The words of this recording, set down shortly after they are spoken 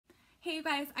Hey you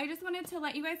guys, I just wanted to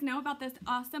let you guys know about this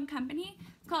awesome company.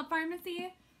 It's called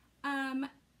Farmasi.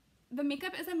 The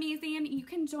makeup is amazing. You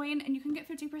can join and you can get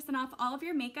 50% off all of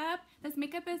your makeup. This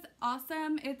makeup is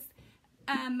awesome. It's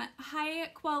high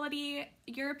quality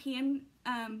European,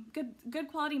 good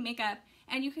quality makeup,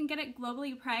 and you can get it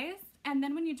globally priced. And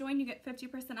then when you join, you get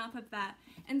 50% off of that.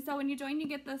 And so when you join, you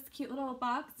get this cute little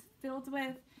box filled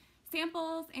with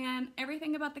samples and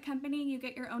everything about the company. You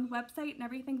get your own website and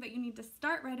everything that you need to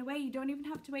start right away. You don't even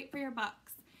have to wait for your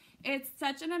box. It's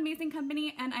such an amazing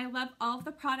company, and I love all of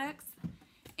the products.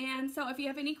 And so if you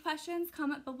have any questions,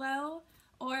 comment below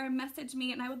or message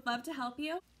me, and I would love to help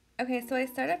you. Okay, so I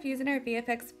start off using our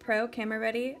VFX Pro Camera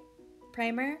Ready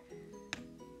primer.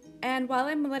 And while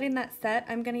I'm letting that set,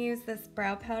 I'm going to use this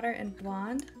brow powder in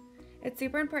Blonde. It's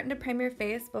super important to prime your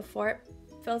face before it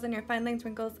fills in your fine lines,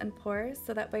 wrinkles, and pores,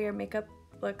 so that way your makeup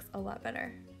looks a lot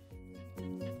better.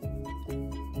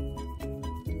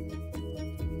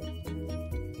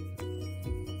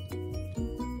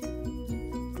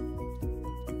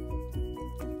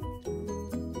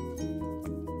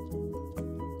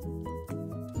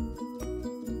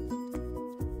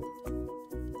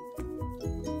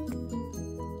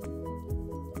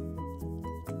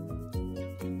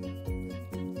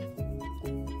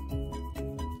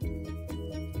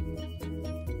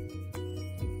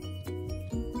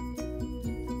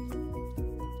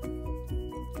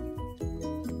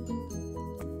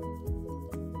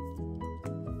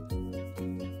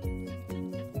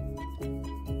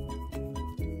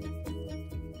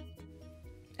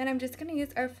 And I'm just going to use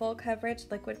our full coverage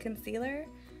liquid concealer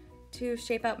to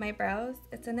shape out my brows.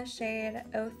 It's in the shade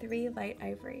 03 Light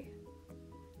Ivory.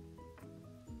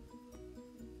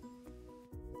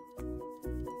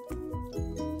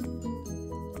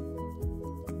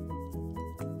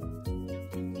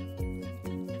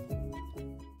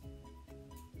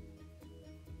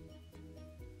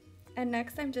 And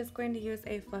next I'm just going to use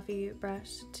a fluffy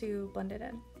brush to blend it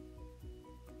in.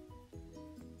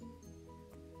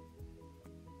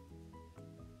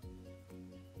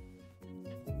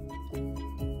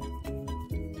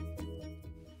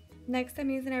 Next, I'm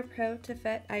using our Pro to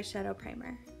Fit eyeshadow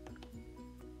primer.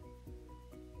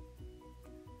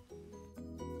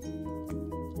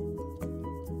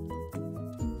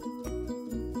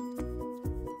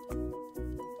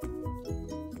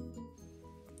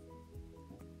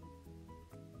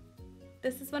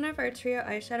 This is one of our trio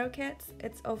eyeshadow kits.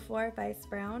 It's 04 Vice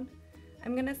Brown.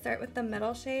 I'm going to start with the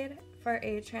middle shade for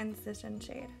a transition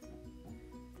shade.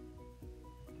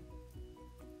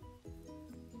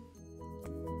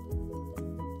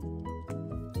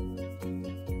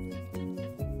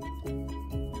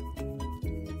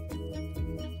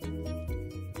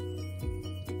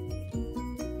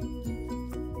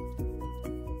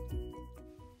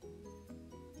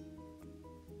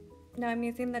 Now I'm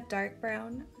using the dark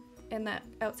brown in the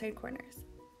outside corners.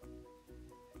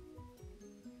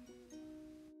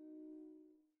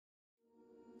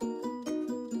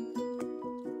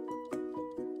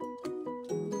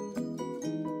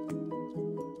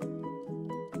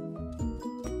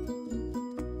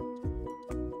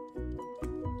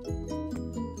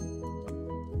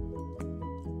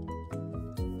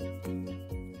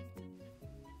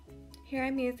 Here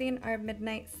I'm using our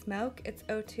Midnight Smoke. It's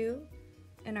 02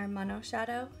 in our mono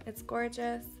shadow. It's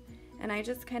gorgeous, and I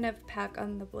just kind of pack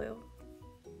on the blue.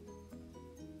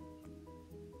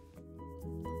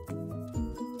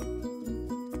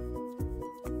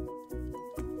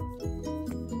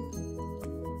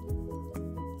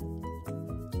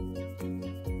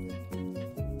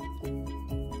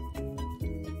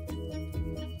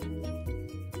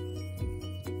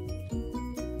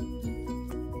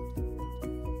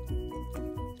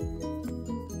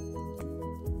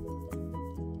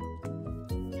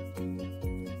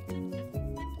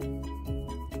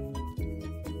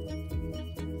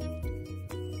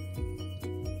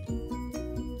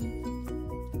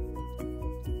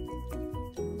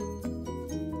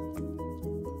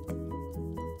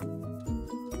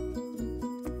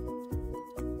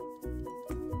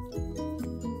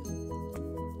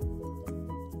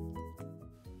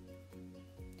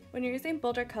 When you're using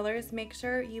bolder colors, make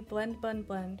sure you blend, blend,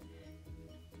 blend.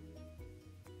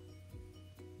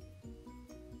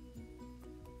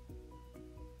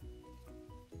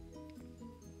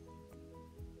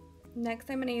 Next,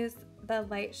 I'm going to use the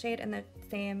light shade in the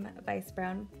same Vice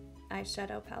Brown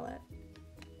eyeshadow palette.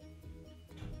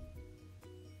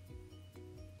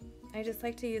 I just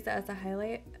like to use it as a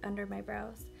highlight under my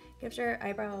brows. Gives your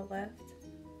eyebrow a lift.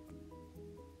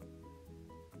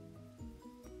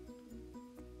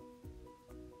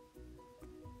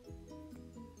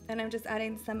 And I'm just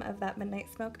adding some of that Midnight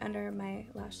Smoke under my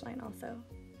lash line also.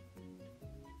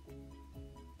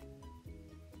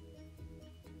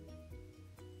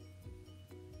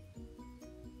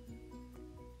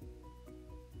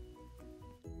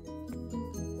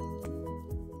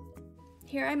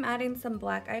 Here I'm adding some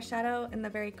black eyeshadow in the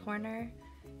very corner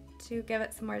to give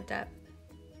it some more depth.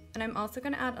 And I'm also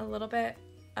going to add a little bit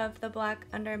of the black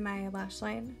under my lash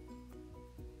line.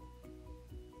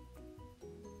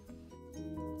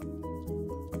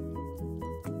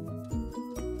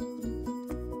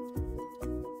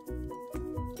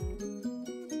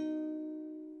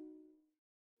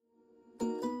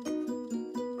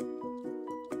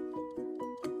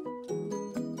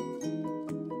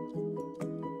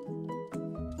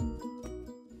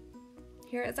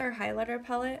 Here is our highlighter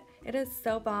palette. It is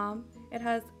so bomb. It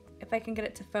has, if I can get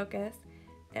it to focus,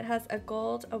 it has a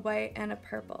gold, a white, and a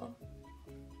purple.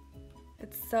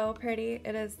 It's so pretty.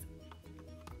 It is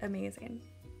amazing.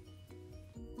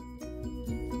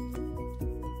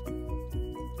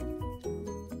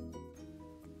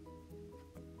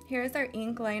 Here's our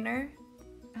ink liner.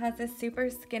 It has this super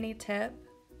skinny tip.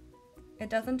 It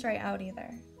doesn't dry out either.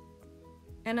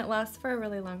 And it lasts for a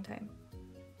really long time.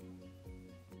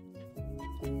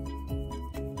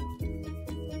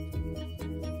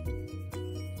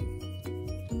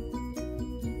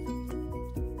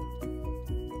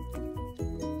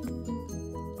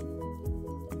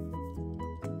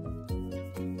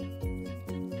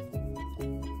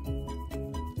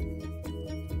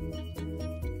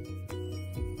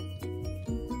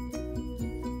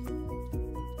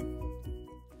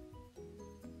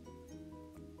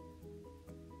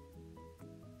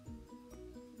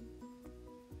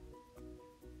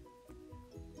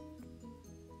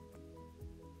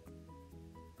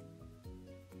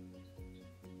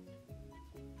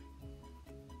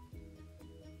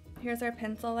 Here's our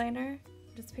pencil liner.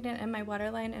 Just putting it in my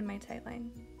waterline and my tight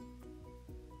line.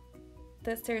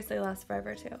 This seriously lasts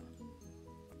forever too.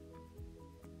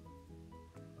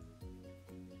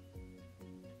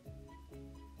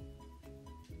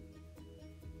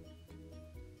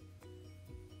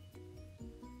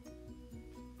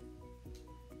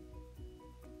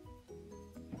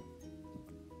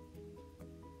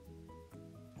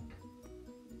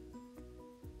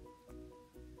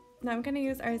 Now I'm going to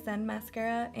use our Zen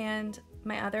mascara, and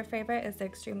my other favorite is the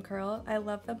Extreme Curl. I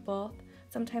love them both.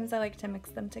 Sometimes I like to mix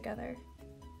them together.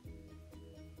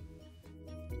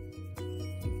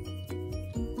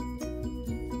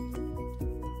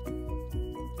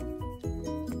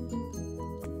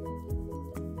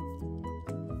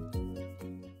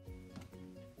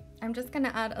 I'm just going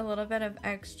to add a little bit of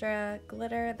extra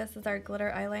glitter. This is our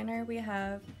glitter eyeliner. We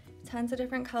have tons of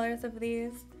different colors of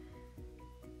these.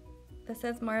 This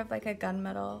is more of like a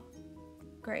gunmetal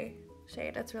gray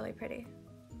shade. It's really pretty.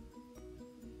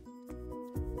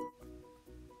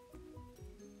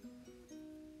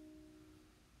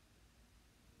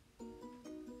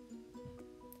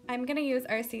 I'm going to use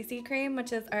our CC cream,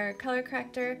 which is our color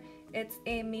corrector. It's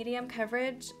a medium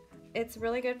coverage. It's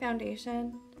really good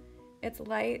foundation. It's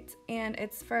light, and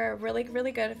it's for really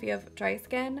good if you have dry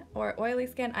skin or oily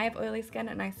skin. I have oily skin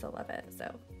and I still love it,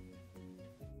 so.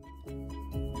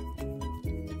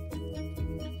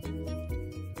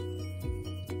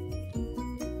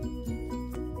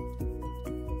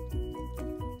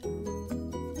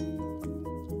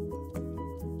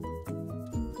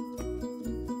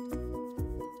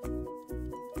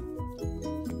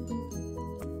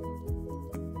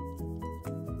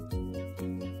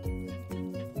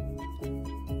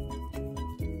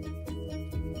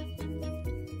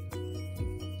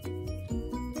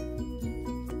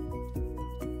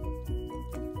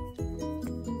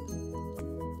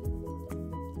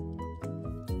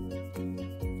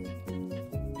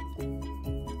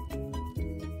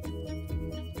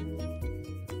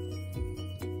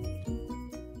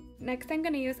 Next, I'm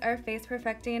going to use our Face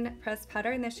Perfecting Pressed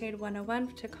Powder in the shade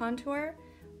 101 to contour,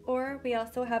 or we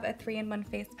also have a 3-in-1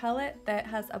 face palette that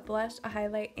has a blush, a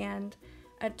highlight, and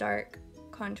a dark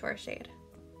contour shade.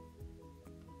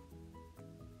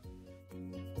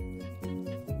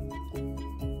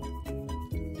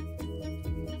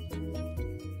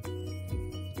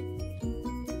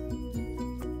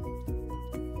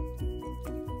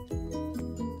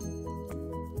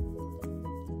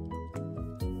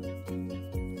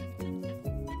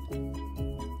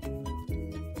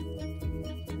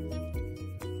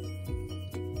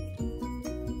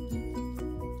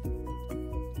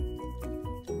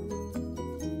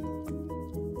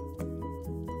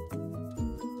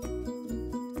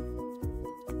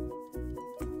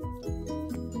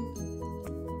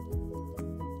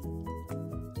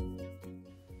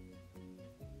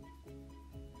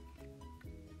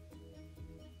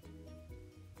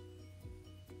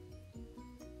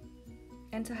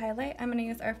 And to highlight, I'm going to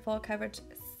use our Full Coverage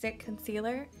Stick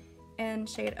Concealer in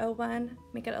shade 01,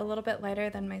 make it a little bit lighter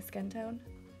than my skin tone.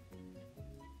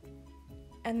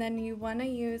 And then you want to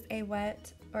use a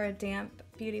wet or a damp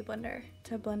beauty blender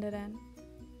to blend it in.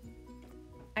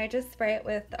 I just spray it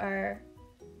with our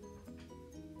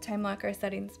Time Locker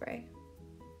setting spray.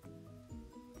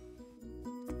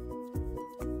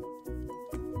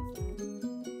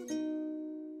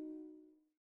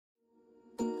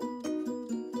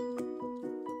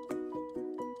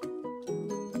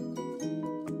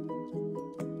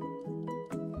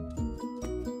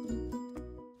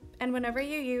 And whenever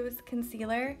you use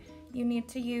concealer, you need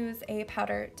to use a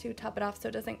powder to top it off so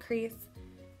it doesn't crease.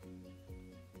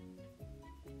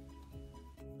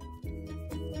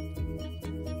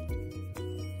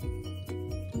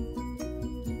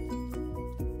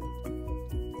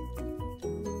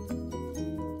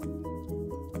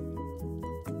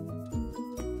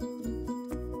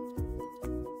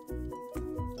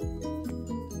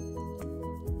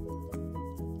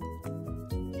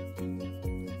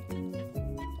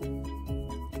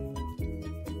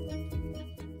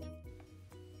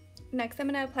 Next, I'm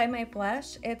going to apply my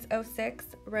blush. It's 06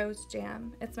 Rose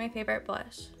Jam. It's my favorite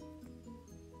blush.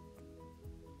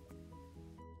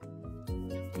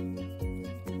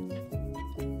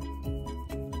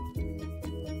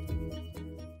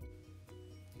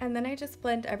 And then I just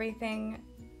blend everything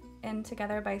in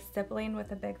together by stippling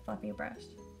with a big fluffy brush.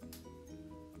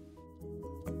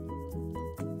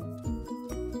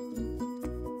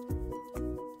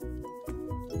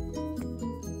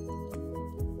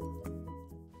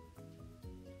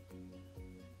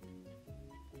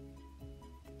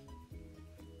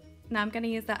 Now I'm going to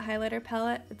use that highlighter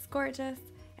palette. It's gorgeous,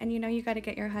 and you know you got to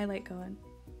get your highlight going.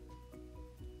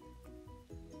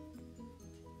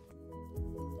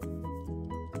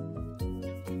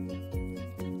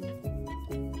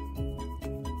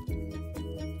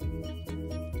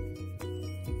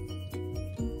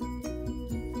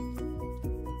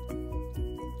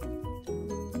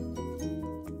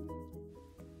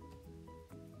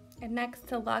 And next,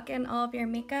 to lock in all of your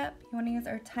makeup, you want to use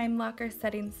our Time Locker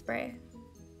setting spray.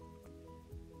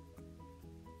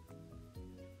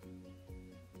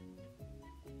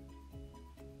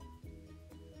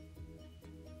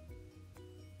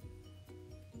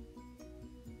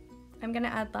 I'm going to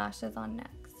add lashes on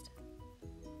next.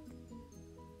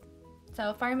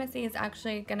 So Farmasi is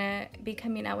actually going to be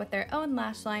coming out with their own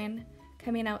lash line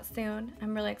coming out soon.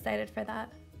 I'm really excited for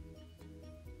that.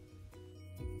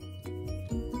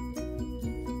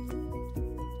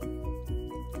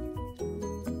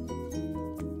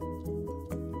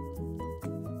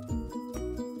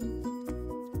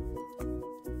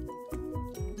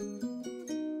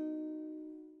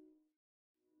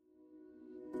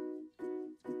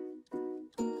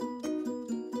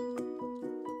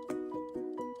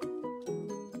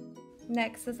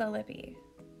 Next is a lippy.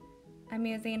 I'm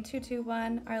using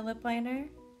 221, our lip liner.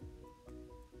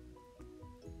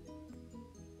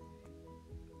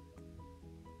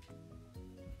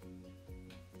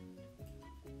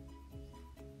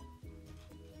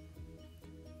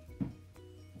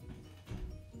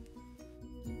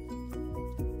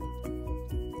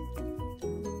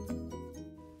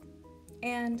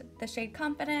 And the shade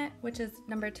Confident, which is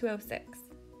number 206,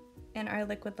 in our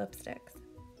liquid lipsticks.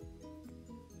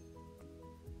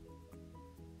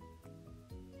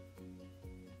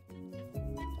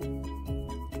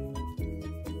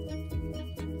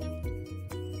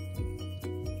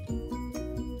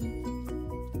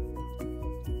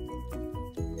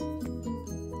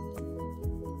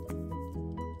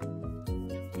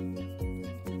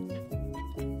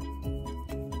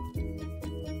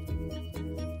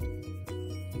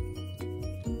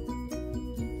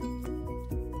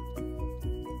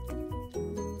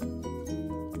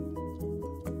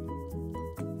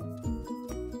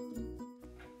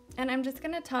 And I'm just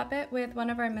going to top it with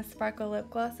one of our Miss Sparkle lip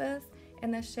glosses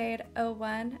in the shade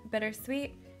 01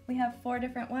 Bittersweet. We have 4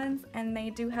 different ones, and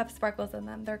they do have sparkles in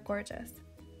them. They're gorgeous.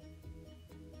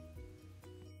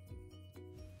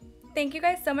 Thank you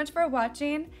guys so much for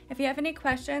watching. If you have any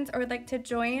questions or would like to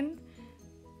join,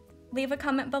 leave a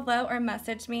comment below or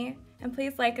message me, and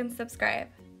please like and subscribe.